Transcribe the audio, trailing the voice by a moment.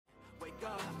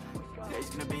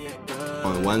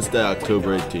On Wednesday,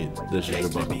 October 18th, this is your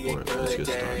Buc Report. Let's get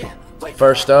started.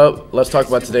 First up, let's talk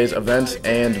about today's events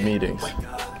and meetings.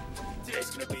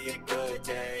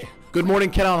 Good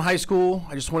morning, Kent Island High School.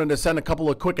 I just wanted to send a couple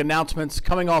of quick announcements.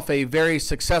 Coming off a very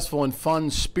successful and fun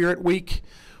Spirit Week,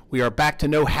 we are back to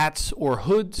no hats or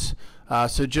hoods.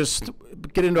 So just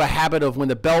get into a habit of when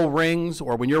the bell rings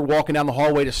or when you're walking down the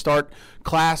hallway to start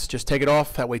class, just take it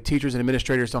off. That way teachers and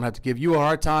administrators don't have to give you a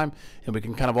hard time, and we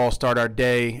can kind of all start our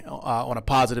day on a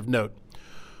positive note.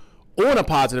 On a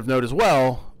positive note as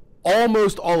well,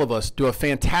 almost all of us do a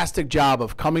fantastic job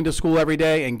of coming to school every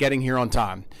day and getting here on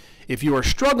time. If you are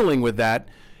struggling with that,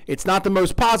 it's not the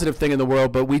most positive thing in the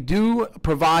world, but we do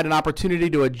provide an opportunity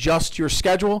to adjust your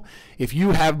schedule. If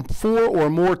you have 4 or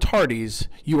more tardies,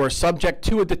 you are subject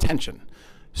to a detention.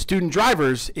 Student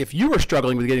drivers, if you are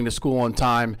struggling with getting to school on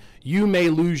time, you may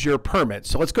lose your permit.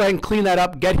 So let's go ahead and clean that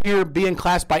up. Get here, be in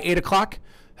class by 8 o'clock.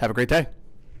 Have a great day.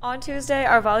 On Tuesday,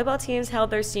 our volleyball teams held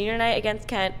their senior night against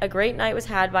Kent. A great night was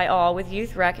had by all, with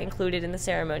youth rec included in the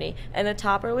ceremony, and the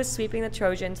topper was sweeping the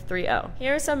Trojans 3-0.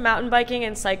 Here is some mountain biking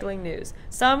and cycling news.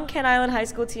 Some Kent Island High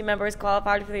School team members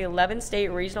qualified for the 11th state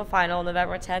regional final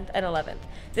November 10th and 11th.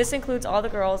 This includes all the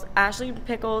girls, Ashley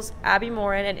Pickles, Abby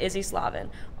Morin, and Izzy Slavin.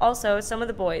 Also, some of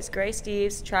the boys, Gray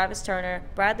Steves, Travis Turner,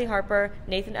 Bradley Harper,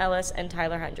 Nathan Ellis, and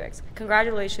Tyler Hendricks.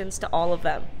 Congratulations to all of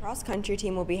them. Cross-country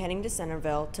team will be heading to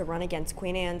Centerville to run against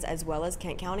Queen Anne's as well as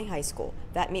Kent County High School.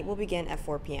 That meet will begin at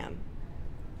 4 p.m.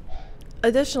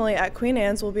 Additionally, at Queen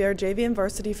Anne's will be our JV and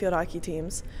varsity field hockey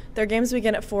teams. Their games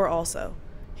begin at 4 also.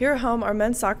 Here at home, our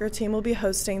men's soccer team will be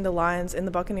hosting the Lions in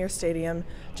the Buccaneer Stadium.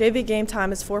 JV game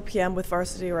time is 4 p.m. with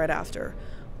varsity right after.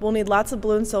 We'll need lots of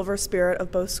blue and silver spirit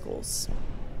of both schools.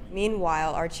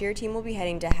 Meanwhile, our cheer team will be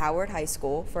heading to Howard High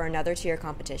School for another cheer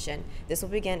competition. This will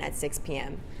begin at 6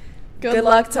 p.m. Good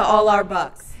luck to all our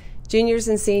Bucks. Juniors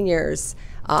and seniors.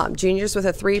 Juniors with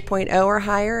a 3.0 or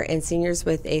higher and seniors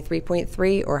with a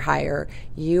 3.3 or higher,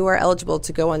 you are eligible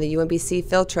to go on the UMBC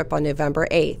field trip on November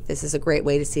 8th. This is a great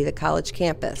way to see the college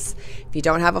campus. If you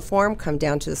don't have a form, come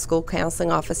down to the school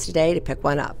counseling office today to pick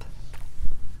one up.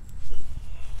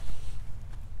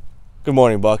 Good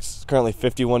morning, Bucks. It's currently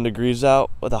 51 degrees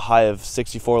out with a high of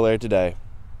 64 later today.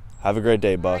 Have a great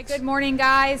day, Bucks. All right, good morning,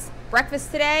 guys.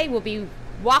 Breakfast today will be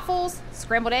waffles,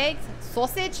 scrambled eggs,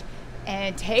 sausage,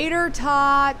 and tater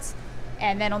tots.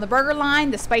 And then on the burger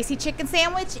line, the spicy chicken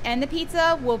sandwich, and the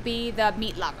pizza will be the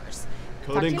meat lovers.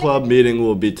 Coding Club meeting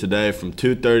will be today from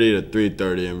 2:30 to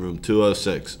 3:30 in room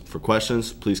 206. For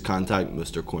questions, please contact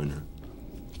Mr. Coiner.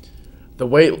 The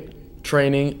weight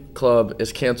training club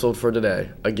is canceled for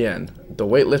today. Again, the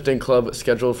weightlifting club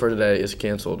scheduled for today is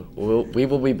canceled. We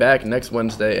will be back next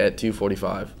Wednesday at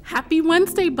 2:45. Happy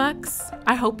Wednesday, Bucks.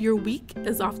 I hope your week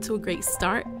is off to a great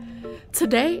start.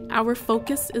 Today, our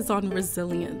focus is on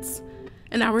resilience.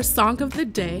 And our song of the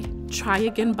day, Try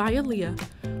Again by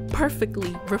Aaliyah,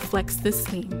 perfectly reflects this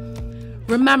theme.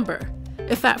 Remember,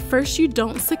 if at first you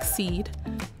don't succeed,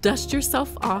 dust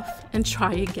yourself off and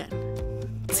try again.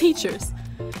 Teachers,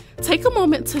 take a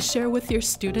moment to share with your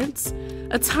students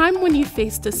a time when you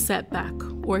faced a setback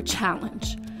or a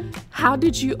challenge. How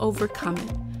did you overcome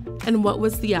it, and what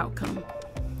was the outcome?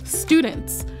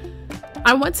 Students,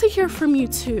 I want to hear from you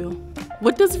too.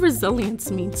 What does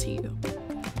resilience mean to you?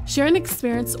 Share an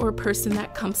experience or a person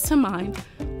that comes to mind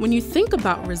when you think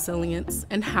about resilience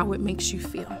and how it makes you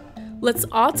feel. Let's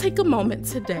all take a moment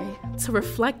today to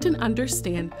reflect and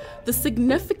understand the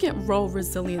significant role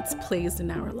resilience plays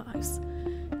in our lives.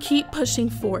 Keep pushing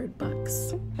forward,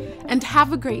 Bucks, and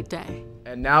have a great day.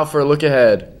 And now for a look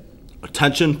ahead.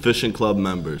 Attention Fishing Club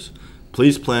members.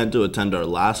 Please plan to attend our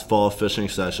last fall fishing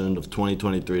session of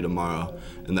 2023 tomorrow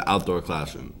in the outdoor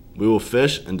classroom. We will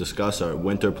fish and discuss our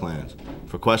winter plans.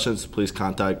 For questions, please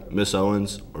contact Miss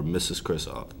Owens or Mrs.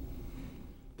 Krisoff.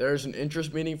 There is an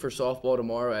interest meeting for softball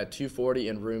tomorrow at 2:40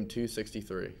 in room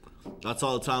 263. That's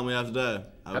all the time we have today.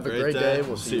 Have a great day.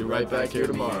 We'll see you right back here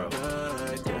tomorrow.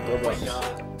 Go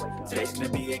Bucks. Today's gonna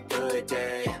be a good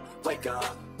day. Wake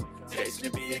up. Today's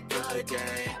gonna be a good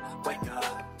day. Wake